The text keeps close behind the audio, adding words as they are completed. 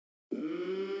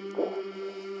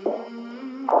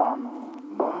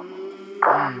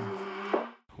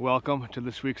welcome to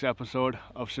this week's episode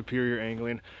of Superior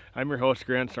Angling. I'm your host,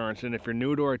 Grant Sorensen. If you're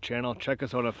new to our channel, check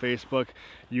us out on Facebook,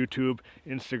 YouTube,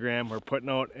 Instagram. We're putting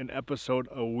out an episode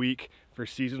a week for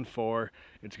season 4.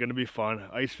 It's going to be fun,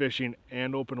 ice fishing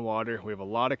and open water. We have a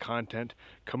lot of content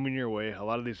coming your way. A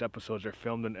lot of these episodes are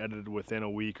filmed and edited within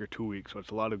a week or 2 weeks, so it's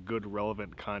a lot of good,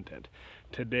 relevant content.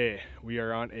 Today, we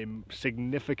are on a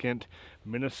significant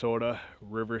Minnesota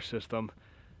river system.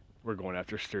 We're going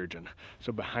after sturgeon.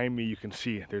 So behind me you can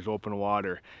see there's open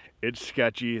water. It's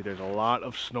sketchy, there's a lot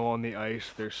of snow on the ice,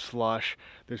 there's slush,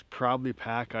 there's probably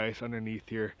pack ice underneath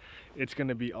here. It's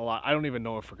gonna be a lot. I don't even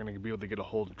know if we're gonna be able to get a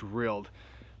hole drilled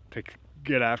to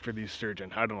get after these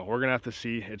sturgeon. I don't know, we're gonna have to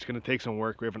see. It's gonna take some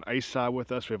work. We have an ice saw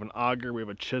with us, we have an auger, we have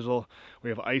a chisel, we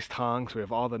have ice tongs, we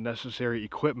have all the necessary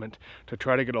equipment to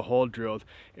try to get a hole drilled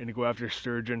and to go after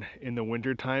sturgeon in the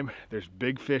winter time. There's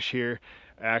big fish here.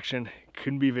 Action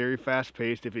can be very fast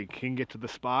paced. If it can get to the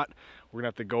spot, we're gonna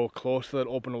have to go close to that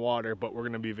open water, but we're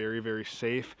gonna be very, very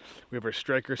safe. We have our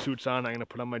striker suits on. I'm gonna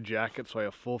put on my jacket so I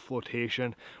have full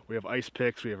flotation. We have ice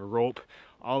picks, we have a rope,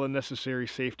 all the necessary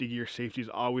safety gear. Safety is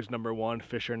always number one,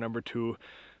 fish are number two.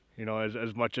 You know,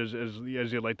 as much as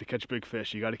you like to catch big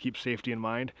fish, you got to keep safety in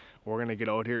mind. We're gonna get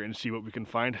out here and see what we can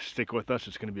find. Stick with us,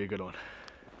 it's gonna be a good one.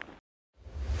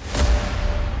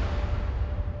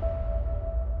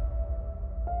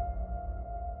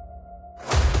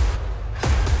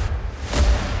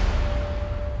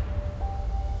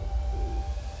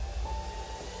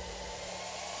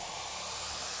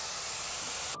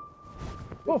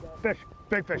 Oh, fish,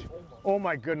 big fish. Oh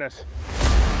my goodness.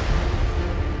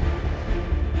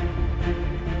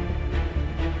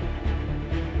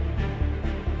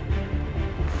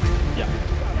 Yeah.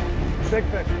 Big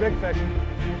fish, big fish.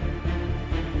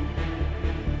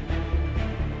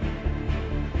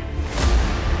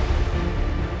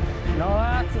 Now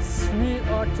that's a sweet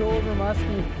October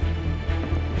muskie.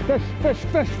 Fish, fish,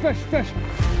 fish, fish, fish.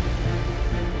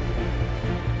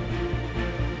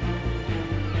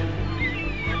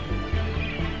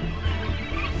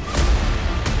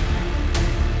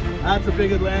 That's a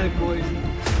big Atlantic, boys.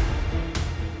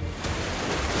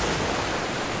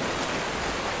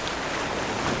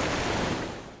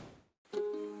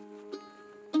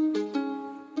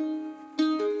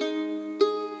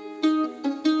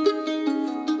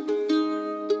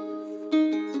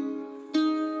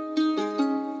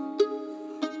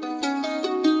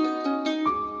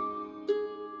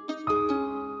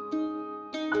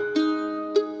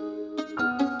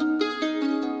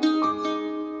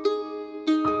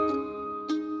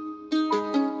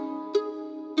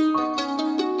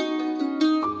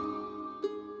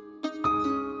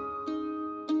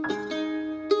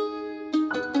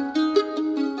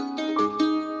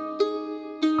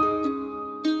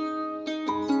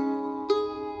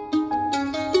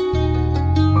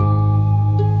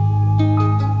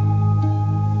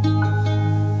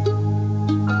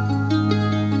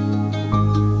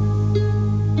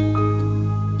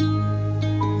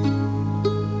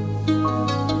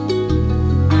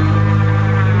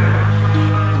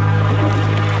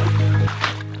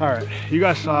 Alright, you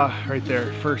guys saw right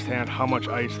there firsthand how much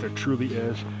ice there truly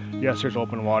is. Yes, there's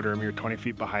open water a mere 20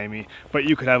 feet behind me, but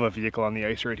you could have a vehicle on the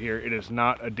ice right here. It is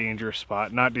not a dangerous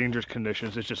spot, not dangerous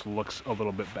conditions, it just looks a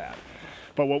little bit bad.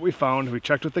 But what we found, we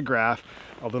checked with the graph,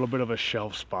 a little bit of a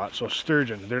shelf spot. So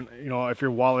sturgeon, they're, you know, if you're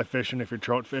walleye fishing, if you're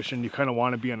trout fishing, you kind of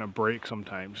want to be on a break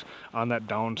sometimes on that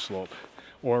downslope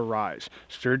or rise.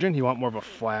 Sturgeon, you want more of a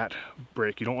flat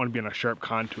break. You don't want to be on a sharp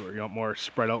contour. You want more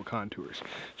spread out contours.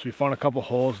 So we found a couple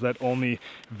holes that only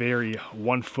vary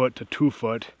 1 foot to 2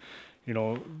 foot, you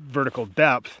know, vertical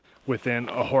depth within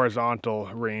a horizontal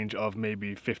range of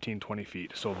maybe 15-20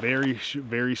 feet. So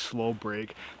very slow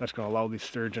break. That's going to allow these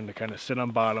sturgeon to kind of sit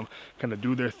on bottom, kind of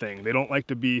do their thing. They don't like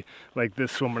to be like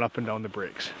this swimming up and down the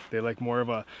breaks. They like more of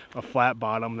a flat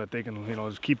bottom that they can, you know,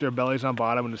 just keep their bellies on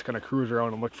bottom and just kind of cruise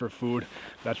around and look for food.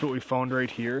 That's what we found right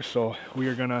here. So we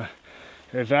are gonna,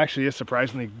 there's actually a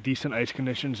surprisingly decent ice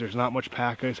conditions. There's not much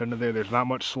pack ice under there. There's not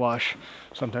much slush.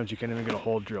 Sometimes you can't even get a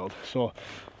hole drilled. So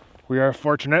we are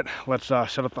fortunate. Let's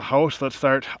set up the house. Let's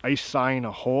start ice sawing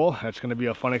a hole. That's going to be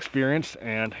a fun experience,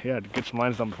 and yeah, get some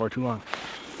lines done before too long.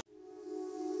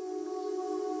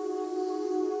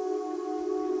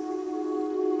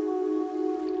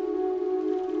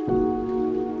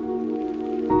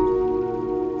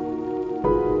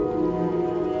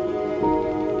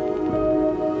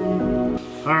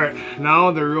 All right, now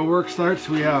the real work starts.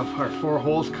 We have our 4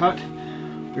 holes cut.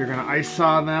 We're gonna ice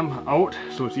saw them out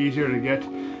so it's easier to get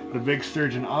the big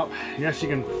sturgeon up. Yes, you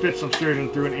can fit some sturgeon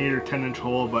through an 8 or 10 inch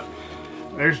hole, but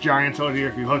there's giants out here.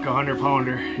 If you hook a 100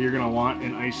 pounder, you're gonna want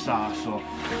an ice saw. So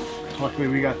Luckily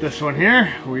we got this one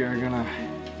here. We are gonna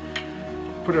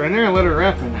put her in there and let her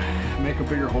rip and make a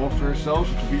bigger hole for ourselves,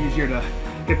 which will be easier to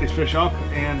get these fish up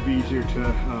and be easier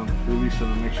to release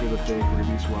them and make sure that they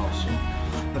release well. So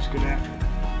let's get after it.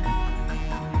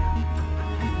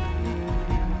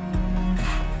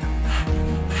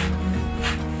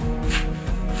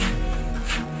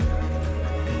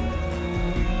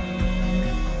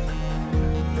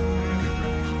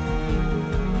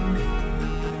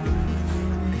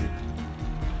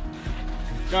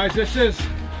 Guys,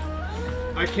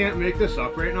 I can't make this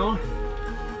up right now.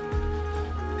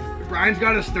 Brian's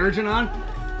got a sturgeon on,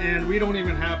 and we don't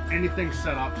even have anything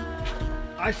set up.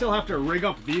 I still have to rig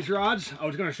up these rods. I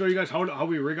was gonna show you guys how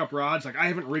we rig up rods. Like, I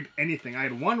haven't rigged anything. I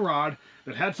had one rod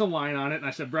that had some line on it, and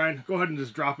I said, Brian, go ahead and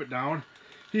just drop it down.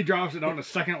 He drops it down a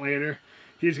second later.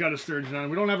 He's got a sturgeon on.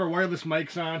 We don't have our wireless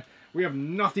mics on. We have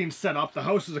nothing set up. The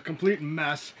house is a complete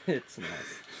mess. It's a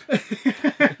mess.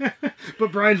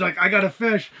 But Brian's like, I got a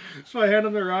fish. So I hand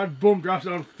him the rod, boom, drops it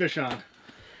down, fish on.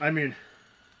 I mean,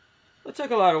 it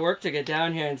took a lot of work to get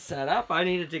down here and set up. I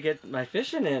needed to get my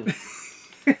fishing in.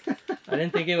 I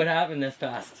didn't think it would happen this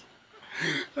fast.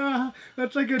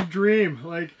 That's like a dream.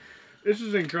 Like, this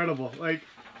is incredible. Like,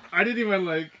 I didn't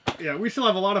even yeah, we still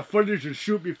have a lot of footage to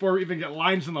shoot before we even get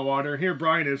lines in the water. And here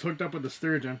Brian is hooked up with the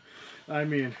sturgeon. I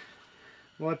mean,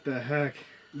 what the heck?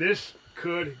 This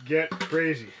could get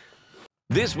crazy.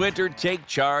 This winter, take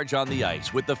charge on the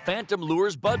ice with the Phantom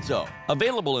Lures Budzo.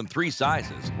 Available in 3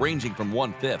 sizes, ranging from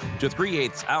 1/5 to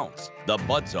 3/8 ounce. The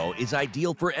Budzo is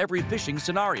ideal for every fishing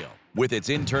scenario. With its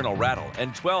internal rattle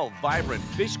and 12 vibrant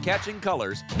fish-catching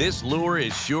colors, this lure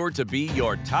is sure to be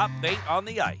your top bait on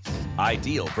the ice.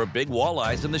 Ideal for big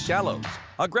walleyes in the shallows,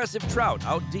 aggressive trout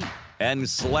out deep, and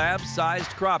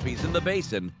slab-sized crappies in the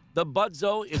basin. The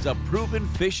Budzo is a proven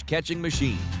fish-catching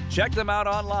machine. Check them out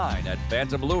online at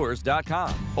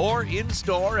phantomlures.com or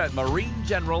in-store at Marine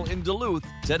General in Duluth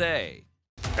today.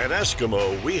 At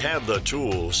Eskimo, we have the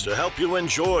tools to help you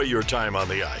enjoy your time on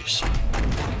the ice.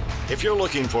 If you're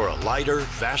looking for a lighter,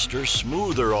 faster,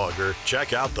 smoother auger,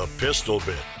 check out the Pistol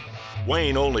Bit.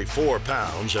 Weighing only 4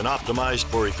 pounds and optimized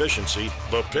for efficiency,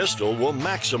 the Pistol will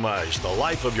maximize the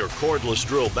life of your cordless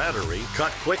drill battery,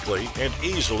 cut quickly, and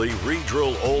easily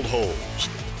re-drill old holes.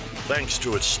 Thanks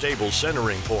to its stable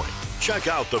centering point. Check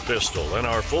out the Pistol and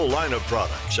our full line of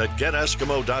products at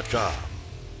geteskimo.com.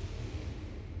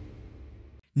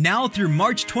 Now through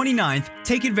March 29th,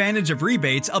 take advantage of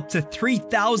rebates up to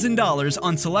 $3,000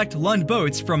 on select Lund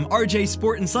boats from RJ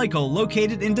Sport & Cycle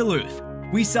located in Duluth.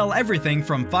 We sell everything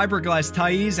from fiberglass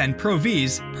Thais and Pro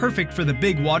Vs, perfect for the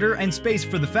big water and space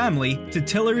for the family, to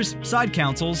tillers, side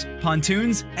consoles,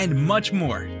 pontoons, and much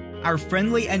more. Our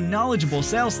friendly and knowledgeable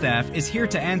sales staff is here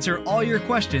to answer all your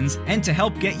questions and to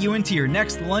help get you into your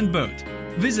next Lund boat.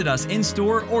 Visit us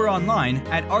in-store or online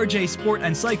at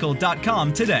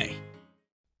rjsportandcycle.com today.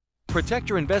 Protect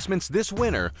your investments this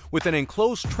winter with an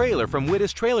enclosed trailer from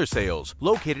Wittes Trailer Sales,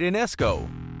 located in Esko.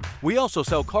 We also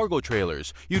sell cargo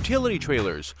trailers, utility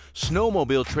trailers,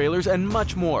 snowmobile trailers, and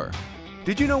much more.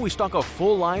 Did you know we stock a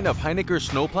full line of Heinecker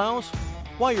snowplows?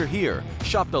 While you're here,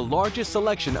 shop the largest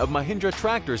selection of Mahindra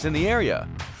tractors in the area.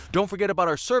 Don't forget about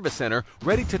our service center,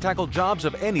 ready to tackle jobs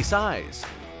of any size.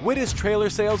 Wittes Trailer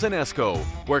Sales in Esko,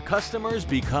 where customers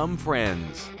become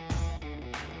friends.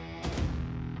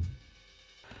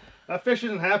 That fish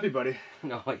isn't happy, buddy.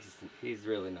 No, he's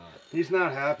really not. He's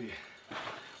not happy.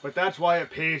 But that's why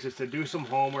it pays, is to do some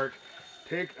homework.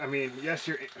 I mean, yes,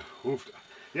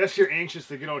 you're anxious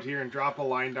to get out here and drop a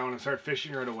line down and start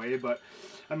fishing right away, but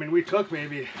I mean, we took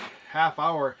maybe half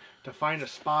hour to find a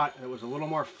spot that was a little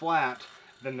more flat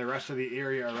than the rest of the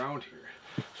area around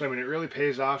here. So I mean, it really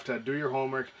pays off to do your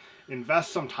homework,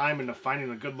 invest some time into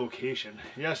finding a good location.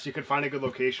 Yes, you could find a good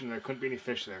location and there couldn't be any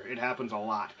fish there. It happens a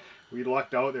lot. We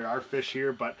lucked out, there are fish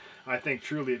here, but I think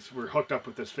truly we're hooked up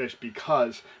with this fish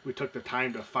because we took the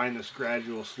time to find this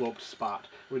gradual sloped spot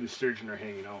where the sturgeon are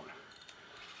hanging out.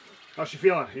 How's she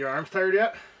feeling? Your arms tired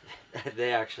yet?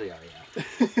 They actually are,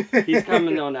 yeah. He's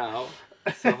coming though now,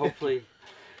 so hopefully.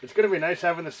 It's going to be nice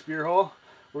having the spear hole.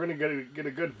 We're going to get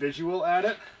a good visual at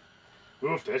it.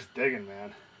 Oof, that's digging,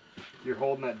 man. You're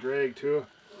holding that drag too.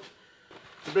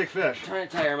 It's a big fish. I'm trying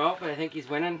to tire him out, but I think he's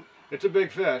winning. It's a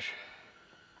big fish.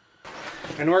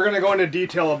 And we're going to go into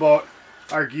detail about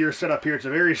our gear setup here. It's a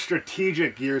very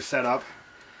strategic gear setup,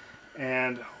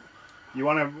 and you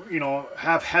want to,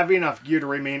 have enough gear to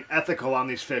remain ethical on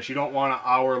these fish. You don't want an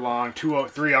hour-long,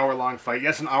 3-hour-long fight.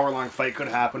 Yes, an hour-long fight could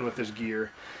happen with this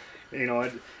gear.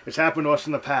 It's happened to us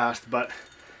in the past, but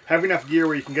have enough gear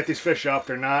where you can get these fish up.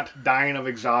 They're not dying of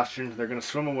exhaustion. They're going to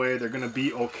swim away. They're going to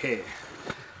be okay.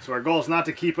 So our goal is not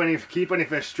to keep any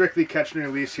fish, strictly catch and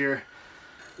release here.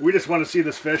 We just want to see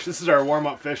this fish. This is our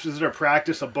warm-up fish. This is our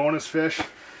practice, a bonus fish,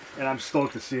 and I'm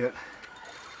stoked to see it.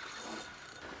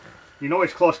 You know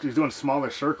he's close because he's doing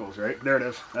smaller circles, right? There it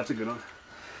is. That's a good one.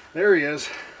 There he is.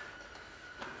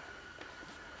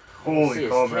 Holy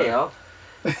cobra.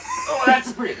 Oh,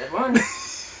 that's a pretty good one.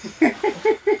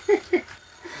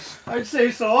 I'd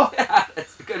say so. Yeah,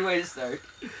 that's a good way to start.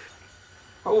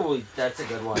 Holy, that's a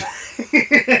good one.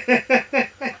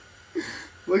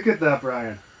 Look at that,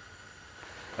 Brian.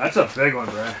 That's a big one,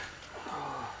 Brian.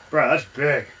 Brian, that's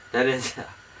big. That is.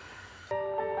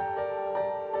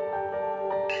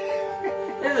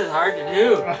 This is hard to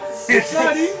do. It's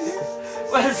not easy.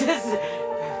 What is this?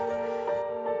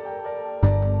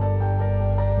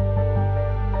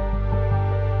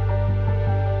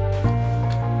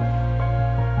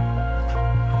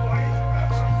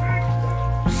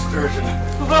 Sturgeon.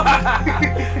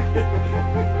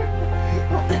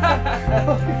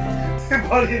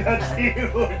 Buddy, that's huge.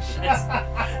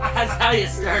 That's how you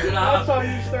started off. That's how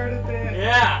you started, Dan.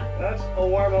 Yeah. That's a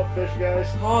warm-up fish, guys.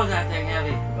 Oh, that thing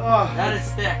heavy. Oh, That is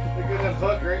thick. look at that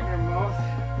hook right in your mouth.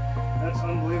 That's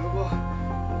unbelievable.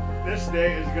 This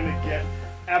day is gonna get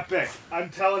epic. I'm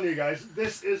telling you guys,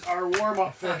 this is our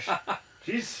warm-up fish.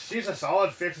 She's a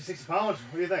solid 50, 60 pounds.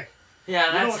 What do you think?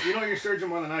 Yeah, that's You know your sturgeon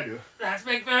more than I do. that's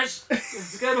big fish.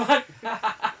 It's a good one.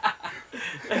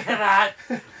 Look at that.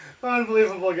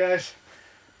 Unbelievable, guys.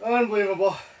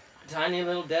 Unbelievable. Tiny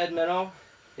little dead minnow.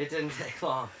 It didn't take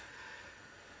long.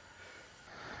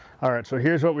 All right, so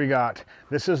here's what we got.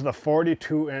 This is the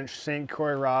 42-inch St.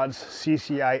 Croix Rods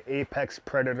CCI Apex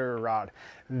Predator rod.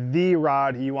 The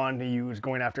rod you want to use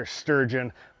going after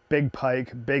sturgeon, big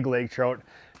pike, big lake trout.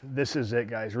 This is it,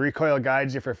 guys. Recoil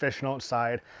guides you for fishing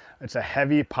outside. It's a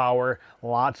heavy power,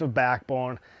 lots of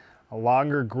backbone, a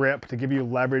longer grip to give you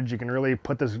leverage. You can really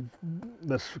put this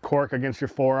cork against your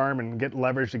forearm and get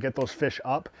leverage to get those fish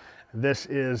up. This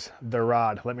is the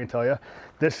rod, let me tell you.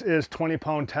 This is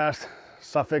 20-pound test,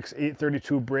 Suffix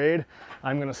 832 braid.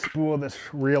 I'm gonna spool this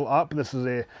reel up. This is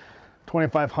a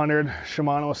 2500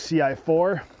 Shimano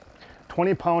CI4.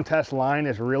 20-pound test line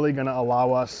is really gonna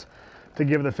allow us to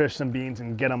give the fish some beans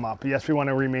and get them up. Yes, we want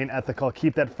to remain ethical,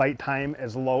 keep that fight time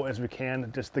as low as we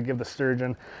can, just to give the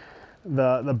sturgeon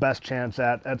the best chance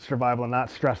at survival and not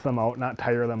stress them out, not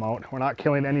tire them out. We're not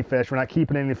killing any fish, we're not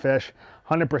keeping any fish,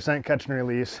 100% catch and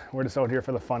release. We're just out here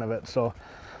for the fun of it. So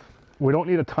we don't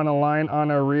need a ton of line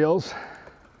on our reels,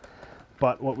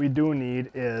 but what we do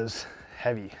need is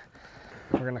heavy.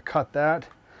 We're gonna cut that.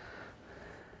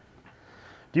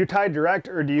 Do you tie direct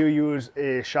or do you use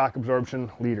a shock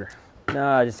absorption leader? No,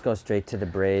 I just go straight to the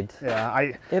braid.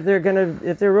 Yeah, If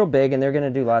they're real big and they're gonna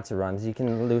do lots of runs, you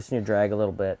can loosen your drag a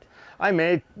little bit. I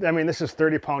mean, this is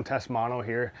 30-pound test mono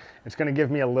here. It's gonna give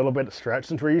me a little bit of stretch.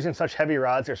 Since we're using such heavy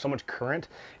rods, there's so much current.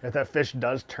 If that fish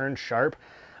does turn sharp,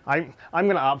 I'm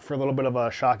gonna opt for a little bit of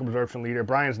a shock absorption leader.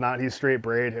 Brian's not, he's straight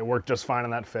braid. It worked just fine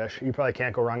on that fish. You probably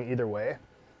can't go wrong either way.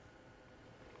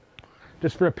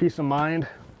 Just for a peace of mind,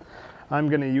 I'm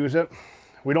gonna use it.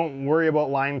 We don't worry about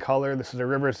line color. This is a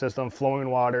river system, flowing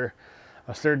water.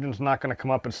 A sturgeon's not gonna come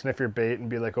up and sniff your bait and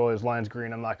be like, oh, his line's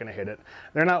green, I'm not gonna hit it.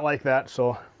 They're not like that,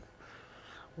 so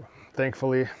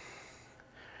thankfully,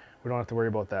 we don't have to worry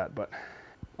about that. But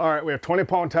all right, we have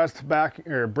 20-pound test back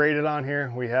or braided on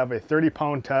here. We have a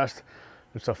 30-pound test.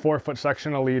 It's a 4-foot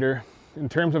section a leader. In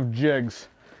terms of jigs,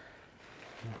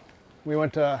 we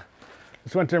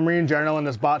just went to Marine General and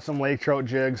just bought some lake trout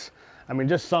jigs. I mean,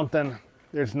 just something.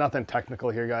 There's nothing technical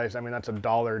here, guys. I mean, that's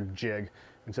 $1 jig.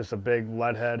 It's just a big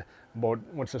lead head. About,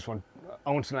 what's this one?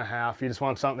 1.5 ounces. You just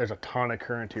want something, there's a ton of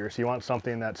current here. So you want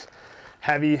something that's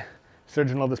heavy.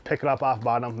 Sturgeon will just pick it up off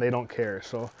bottom. They don't care.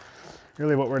 So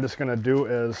really what we're just gonna do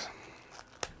is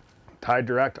tie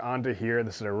direct onto here.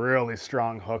 This is a really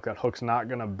strong hook. That hook's not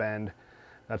gonna bend.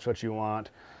 That's what you want.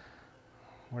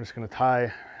 We're just gonna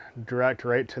tie direct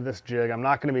right to this jig. I'm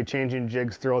not gonna be changing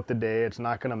jigs throughout the day. It's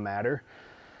not gonna matter.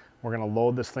 We're gonna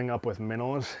load this thing up with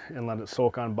minnows and let it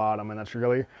soak on bottom, and that's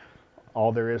really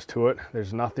all there is to it.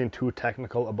 There's nothing too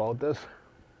technical about this,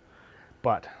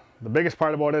 but the biggest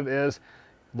part about it is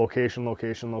location,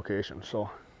 location, location. So,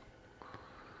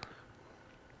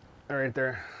 all right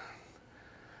there,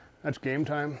 that's game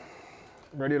time,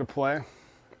 ready to play.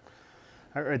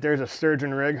 All right, there's a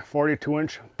sturgeon rig,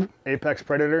 42-inch Apex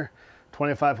Predator,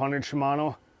 2500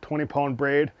 Shimano, 20-pound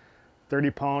braid,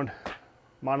 30-pound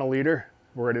mono leader.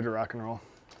 We're ready to rock and roll.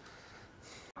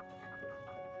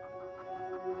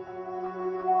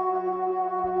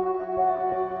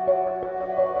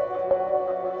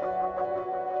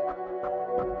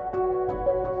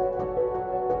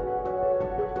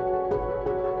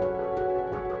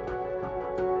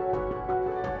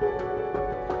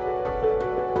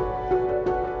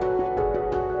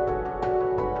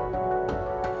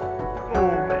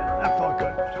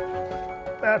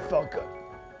 That felt good.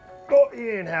 Oh, he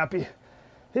ain't happy.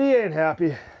 He ain't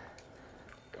happy.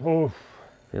 Oof.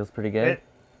 Feels pretty good.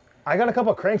 I got a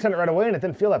couple cranks on it right away and it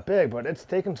didn't feel that big, but it's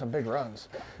taken some big runs.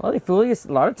 Well, they fool you.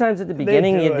 A lot of times at the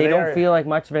beginning, they don't feel like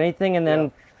much of anything, and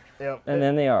then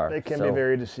then they are. They can be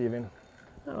very deceiving.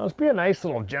 Let's be a nice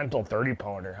little gentle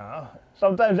 30-pounder, huh?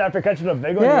 Sometimes after catching a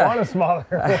big one, you want a smaller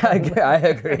one. I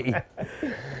agree.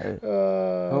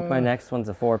 Hope my next one's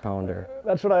a 4-pounder.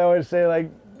 That's what I always say,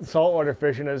 like, saltwater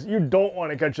fishing is, you don't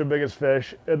want to catch the biggest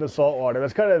fish in the saltwater.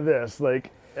 That's kind of this,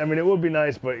 like, I mean, it would be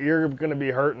nice, but you're going to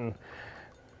be hurting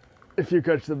if you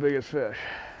catch the biggest fish.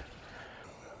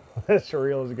 This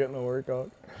reel is getting a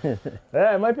workout.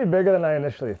 Yeah, it might be bigger than I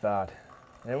initially thought.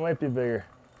 It might be bigger.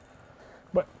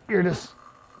 But you're just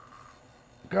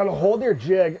got to hold your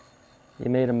jig. You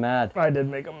made him mad. I did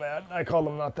make him mad. I called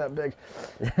him not that big.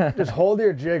 Just hold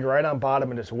your jig right on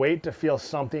bottom and just wait to feel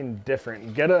something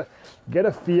different. Get a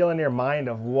feel in your mind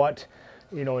of what,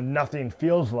 you know, nothing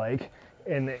feels like.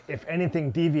 And if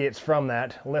anything deviates from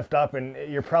that, lift up, and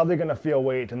you're probably going to feel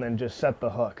weight, and then just set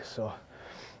the hook. So,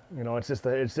 you know, it's just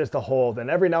a hold. And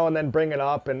every now and then bring it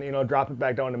up and, you know, drop it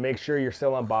back down to make sure you're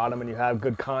still on bottom and you have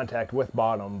good contact with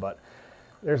bottom. But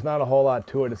there's not a whole lot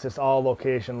to it. It's just all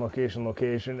location, location,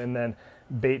 location, and then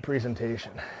bait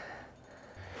presentation.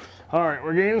 All right,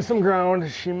 we're gaining some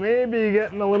ground. She may be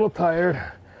getting a little tired.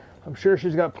 I'm sure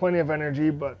she's got plenty of energy,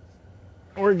 but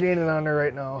we're gaining on her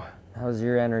right now. How's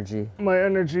your energy? My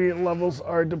energy levels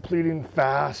are depleting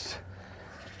fast.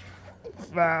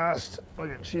 Fast. Look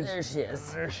at, there she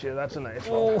is. There she is. That's a nice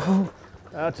one.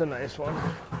 That's a nice one.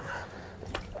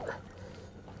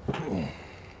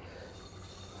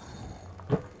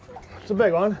 It's a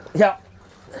big one. Yeah.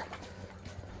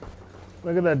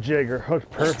 Look at that jig. Her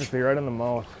hooked perfectly right in the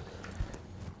mouth.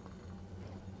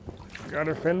 Got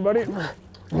her fin, buddy?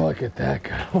 Look at that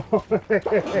guy.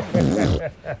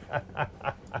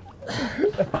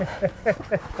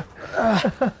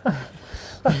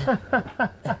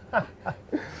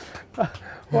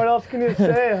 What else can you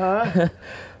say, huh?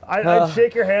 I'd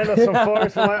shake your hand with some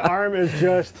force, and my arm is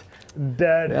just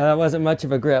dead. Yeah, that wasn't much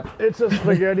of a grip. It's a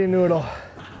spaghetti noodle.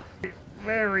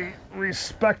 Very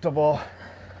respectable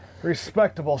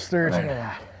sturgeon. Look at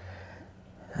that.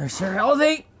 They're sure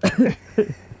healthy.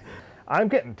 I'm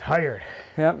getting tired.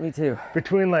 Yep, me too.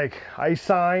 Between like ice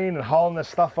sign and hauling this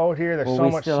stuff out here, there's so much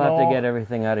snow. We still have to get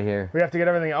everything out of here. We have to get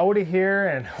everything out of here,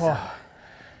 and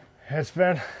it's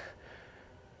been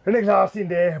an exhausting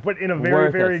day, but in a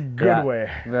very, very good way.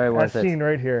 Very worth it. As seen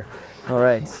right here. All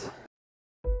right.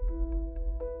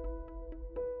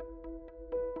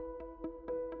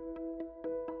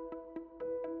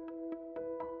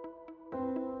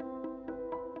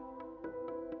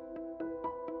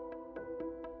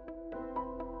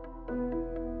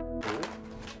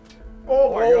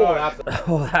 Oh my God.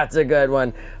 Oh, that's a good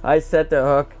one. I set the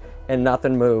hook and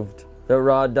nothing moved. The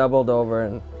rod doubled over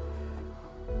and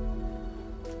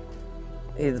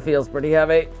it feels pretty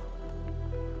heavy.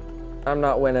 I'm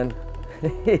not winning.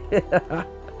 Oh,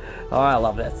 I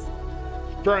love this.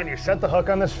 Brian, you set the hook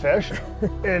on this fish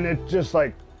and it just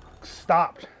like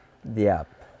stopped. Yeah.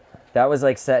 That was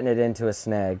like setting it into a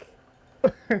snag.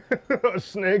 A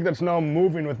snake that's now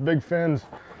moving with big fins.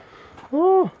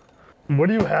 Oh. What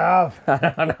do you have?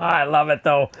 I don't know. I love it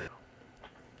though.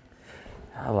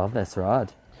 I love this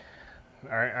rod.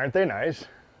 Aren't they nice?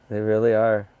 They really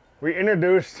are. We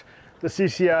introduced the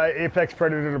CCI Apex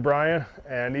Predator to Brian,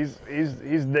 and he's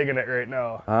digging it right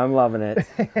now. I'm loving it.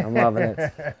 I'm loving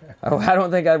it. Oh, I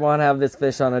don't think I'd want to have this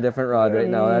fish on a different rod right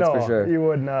now. That's for sure. You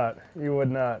would not. You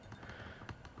would not.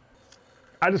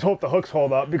 I just hope the hooks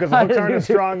hold up because the hooks aren't as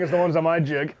strong as the ones on my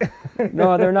jig.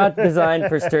 No, they're not designed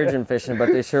for sturgeon fishing,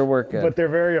 but they sure work good. But they're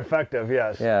very effective,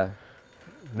 yes. Yeah.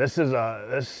 This is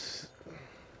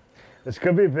this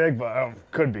could be big, but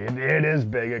could be. It is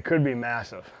big. It could be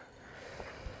massive.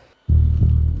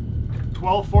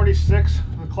 12:46,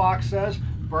 the clock says.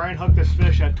 Brian hooked this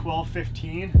fish at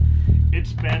 12:15.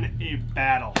 It's been a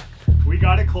battle. We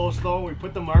got it close though. We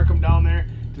put the Markham down there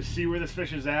to see where this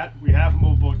fish is at. We have him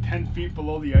about 10 feet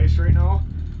below the ice right now.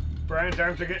 Brian's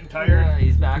arms are getting tired. Yeah,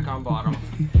 he's back on bottom.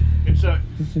 It's a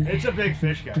big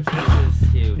fish, guys. This is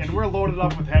huge. And we're loaded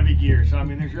up with heavy gear, so I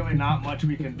mean there's really not much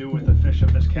we can do with a fish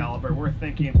of this caliber. We're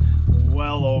thinking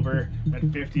well over that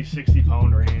 50-60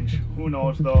 pound range. Who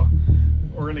knows though?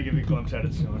 We're gonna give you a glimpse at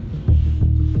it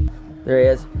soon. There he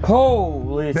is.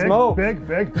 Holy smoke! Big.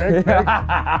 Big.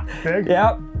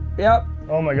 Yep.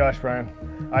 Oh my gosh, Brian.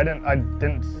 I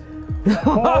didn't.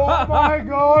 Oh my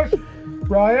gosh,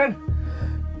 Brian.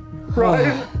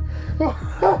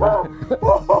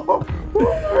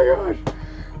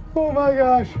 Oh my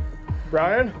gosh.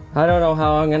 Brian? I don't know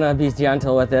how I'm gonna be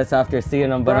gentle with this after seeing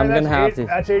them, but Brian, I'm gonna have to.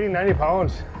 That's 80, 90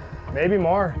 pounds. Maybe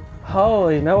more.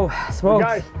 Holy no smokes.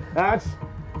 Guys, that's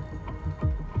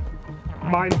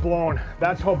mind blown.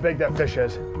 That's how big that fish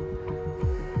is.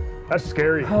 That's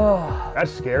scary. That's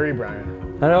scary,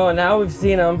 Brian. I know, and now we've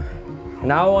seen them.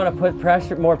 Now I want to put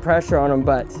more pressure on them,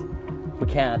 but we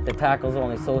can't. The tackle's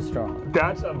only so strong.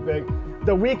 That's a big,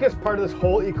 the weakest part of this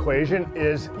whole equation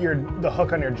is the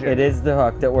hook on your jig. It is the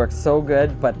hook that works so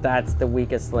good, but that's the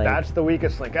weakest link. That's the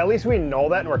weakest link. At least we know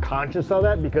that and we're conscious of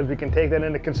that because we can take that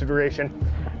into consideration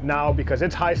now because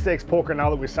it's high stakes poker now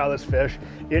that we saw this fish.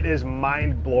 It is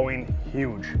mind-blowing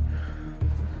huge.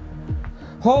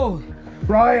 Holy,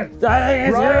 Brian! that thing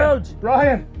is huge!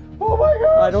 Brian! Oh my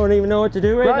God! I don't even know what to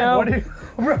do right now. What do you,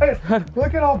 Brian,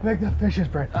 look at how big that fish is,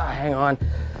 Brian. Hang on.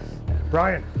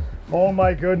 Brian, oh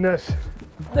my goodness.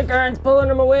 The current's pulling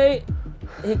him away.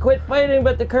 He quit fighting,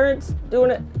 but the current's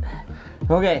doing it.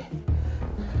 Okay.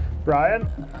 Brian?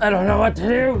 I don't know what to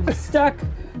do. He's stuck.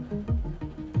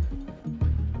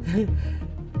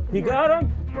 You got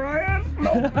him? Brian?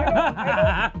 No,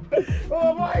 I don't.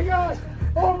 Oh my gosh!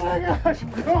 Oh my gosh!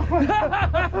 Oh my gosh!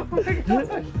 Oh my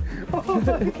gosh! Oh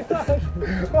my gosh!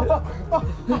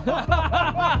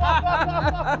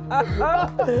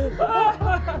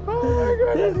 Oh my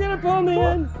gosh! He's gonna pull me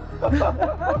in.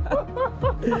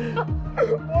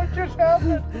 What just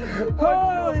happened?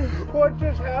 What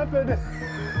just happened?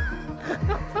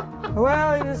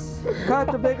 Well, he just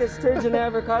caught the biggest sturgeon I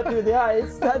ever caught through the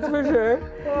ice, that's for sure.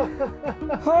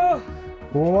 Oh.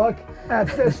 Look at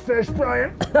this fish,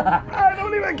 Brian.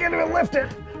 I can't even lift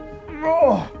it.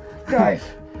 Oh, guys,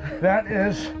 that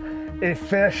is a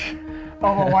fish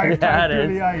of a lifetime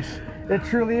through the ice. It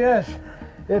truly is.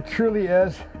 It truly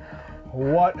is.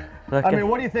 What? I mean,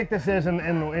 what do you think this is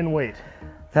in weight?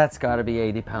 That's got to be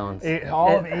 80 pounds.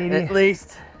 All of 80? At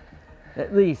least.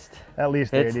 At least 80.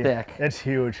 It's thick. It's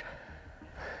huge.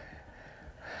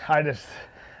 I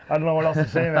don't know what else to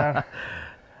say, man.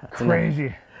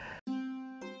 Crazy.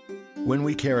 When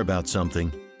we care about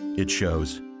something, it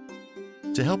shows.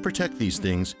 To help protect these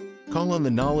things, call on the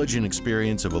knowledge and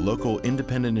experience of a local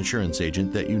independent insurance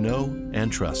agent that you know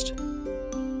and trust.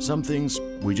 Some things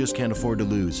we just can't afford to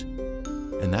lose.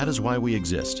 And that is why we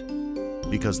exist.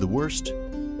 Because the worst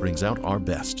brings out our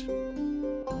best.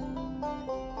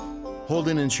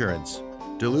 Holden Insurance,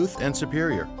 Duluth and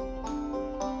Superior.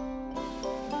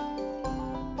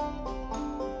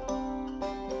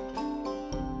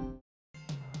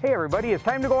 Hey everybody, it's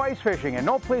time to go ice fishing, and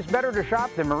no place better to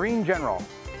shop than Marine General.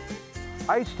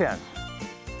 Ice tents,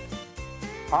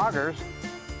 augers,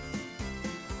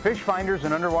 fish finders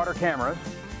and underwater cameras,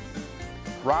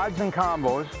 rods and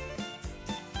combos,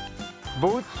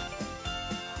 boots,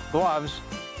 gloves,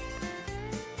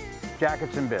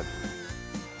 jackets and bibs.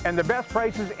 And the best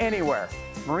prices anywhere.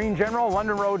 Marine General,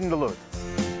 London Road in Duluth.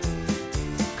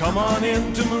 Come on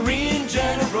into Marine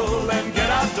General and get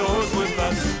outdoors with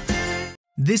us.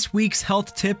 This week's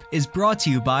health tip is brought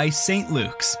to you by St.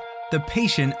 Luke's, the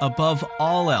patient above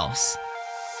all else.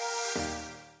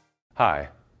 Hi,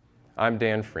 I'm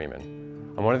Dan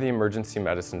Freeman. I'm one of the emergency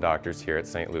medicine doctors here at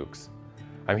St. Luke's.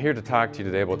 I'm here to talk to you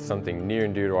today about something near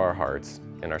and dear to our hearts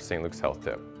in our St. Luke's health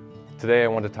tip. Today I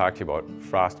want to talk to you about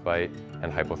frostbite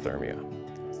and hypothermia.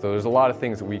 So there's a lot of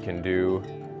things that we can do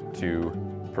to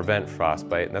prevent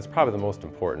frostbite, and that's probably the most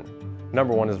important.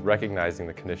 Number one is recognizing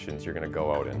the conditions you're going to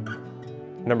go out in.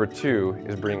 Number two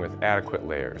is bringing with adequate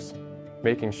layers,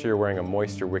 making sure you're wearing a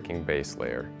moisture wicking base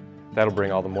layer. That'll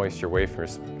bring all the moisture away from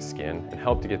your skin and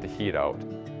help to get the heat out.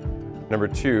 Number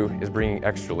two is bringing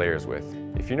extra layers with.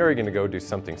 If you know you're going to go do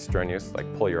something strenuous, like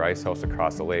pull your ice house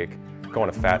across a lake, go on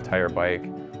a fat tire bike,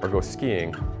 or go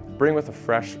skiing, bring with a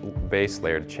fresh base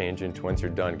layer to change into once you're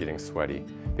done getting sweaty.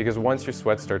 Because once your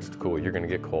sweat starts to cool, you're going to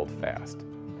get cold fast.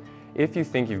 If you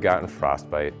think you've gotten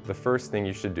frostbite, the first thing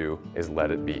you should do is let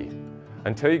it be,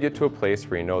 until you get to a place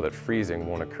where you know that freezing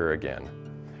won't occur again.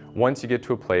 Once you get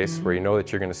to a place where you know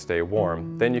that you're going to stay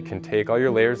warm, then you can take all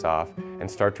your layers off and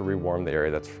start to rewarm the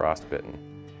area that's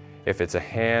frostbitten. If it's a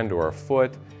hand or a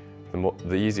foot,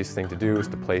 the easiest thing to do is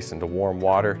to place into warm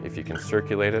water. If you can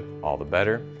circulate it, all the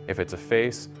better. If it's a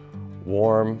face,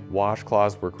 warm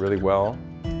washcloths work really well.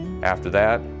 After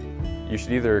that, you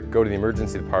should either go to the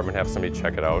emergency department and have somebody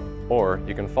check it out, or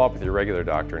you can follow up with your regular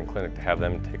doctor in clinic to have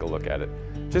them take a look at it.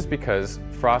 Just because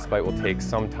frostbite will take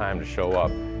some time to show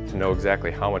up to know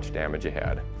exactly how much damage you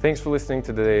had. Thanks for listening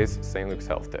to today's St. Luke's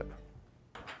Health Tip.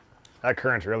 That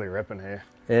current's really ripping, hey?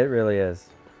 It really is.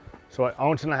 So an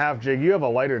 1.5 ounce jig, you have a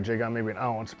lighter jig on maybe an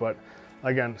ounce, but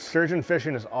again, sturgeon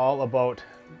fishing is all about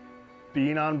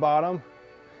being on bottom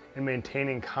and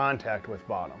maintaining contact with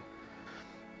bottom.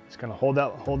 Just kind of hold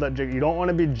that jig. You don't want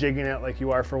to be jigging it like you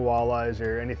are for walleyes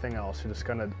or anything else. You're just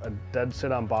kind of a dead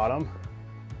sit on bottom.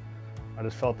 I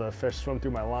just felt the fish swim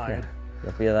through my line.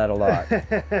 You'll feel that a lot.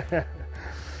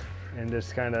 And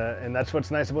just kind of, and that's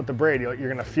what's nice about the braid. You're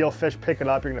gonna feel fish pick it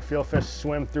up. You're gonna feel fish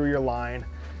swim through your line.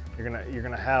 You're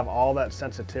gonna have all that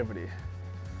sensitivity.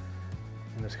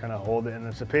 And just kind of hold it, and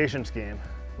it's a patience game.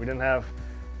 We didn't have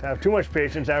to have too much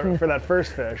patience for that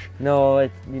first fish. No,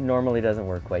 it normally doesn't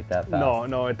work quite that fast.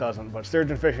 No, it doesn't. But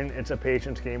sturgeon fishing, it's a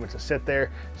patience game. It's a sit there,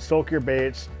 soak your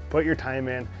baits, put your time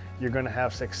in. You're gonna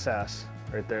have success.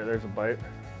 Right there, there's a bite.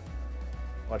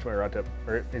 Watch my rod tip.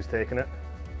 Right, he's taking it.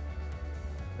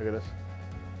 Look at this.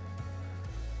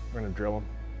 We're gonna drill him.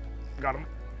 Got him.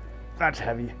 That's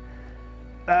heavy.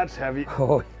 That's heavy.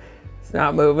 Oh, it's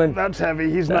not moving. That's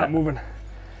heavy. He's not moving.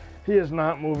 He is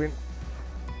not moving.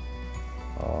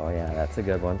 Oh yeah, that's a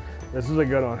good one. This is a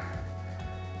good one.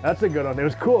 That's a good one. It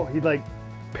was cool. He like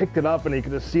picked it up and he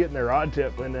could just see it in the rod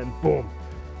tip, and then boom.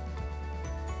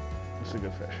 This is a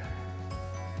good fish.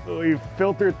 So we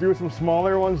filtered through some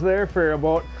smaller ones there for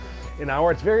about an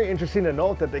hour. It's very interesting to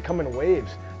note that they come in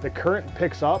waves. The current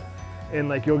picks up and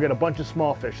like you'll get a bunch of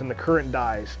small fish and the current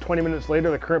dies. 20 minutes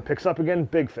later, the current picks up again,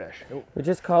 big fish. We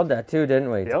just called that too, didn't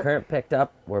we? Yep. The current picked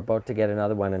up. We're about to get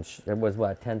another one, and it was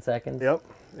what, 10 seconds? Yep.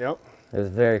 It was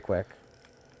very quick.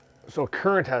 So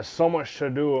current has so much to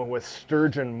do with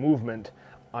sturgeon movement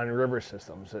on river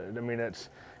systems. I mean, it's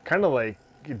kind of like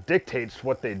it dictates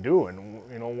what they do, and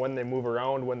you know, when they move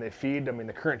around, when they feed. I mean,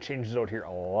 the current changes out here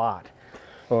a lot.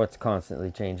 Oh, it's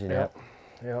constantly changing. Yep.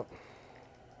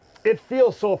 It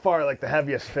feels so far like the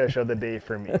heaviest fish of the day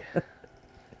for me.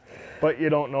 But you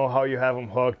don't know how you have them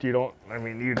hooked. You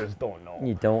just don't know.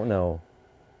 You don't know.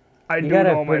 You got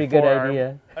a pretty good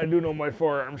idea. I do know my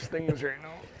forearm stings right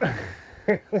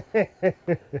now.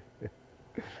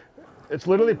 It's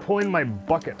literally pulling my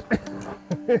bucket.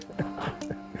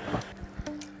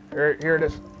 Here it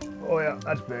is. Oh yeah,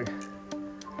 that's big.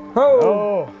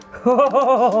 Oh!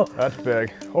 That's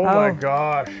big. Oh my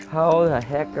gosh. How the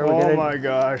heck are we gonna... Oh my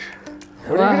gosh.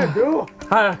 What are you gonna do?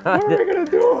 What are we gonna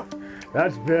do?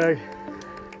 That's big.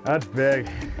 That's big.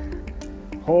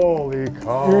 Holy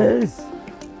cow.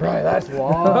 Right, that's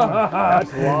long.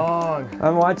 That's long.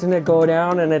 I'm watching it go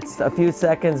down, and it's a few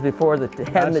seconds before the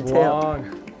head and the tail.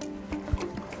 Long.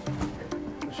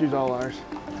 She's all ours.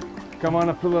 Come on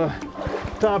up to the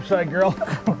top side, girl.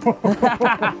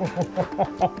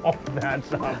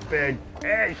 That's a big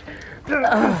fish.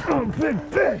 That's a big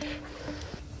fish.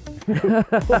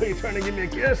 Are you trying to give me a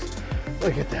kiss?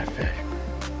 Look at that fish.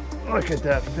 Look at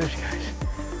that fish, guys.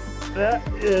 That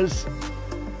is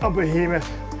a behemoth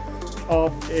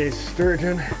of a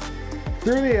sturgeon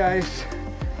through the ice.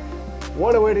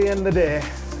 What a way to end the day.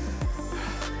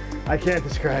 I can't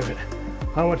describe it.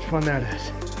 How much fun that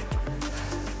is.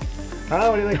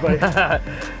 What do you think, buddy?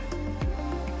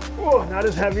 Whoa, not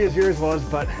as heavy as yours was,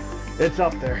 but it's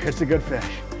up there. It's a good fish.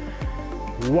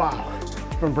 Wow.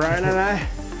 From Brian and I,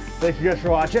 thank you guys for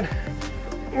watching.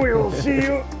 We will see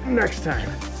you next time.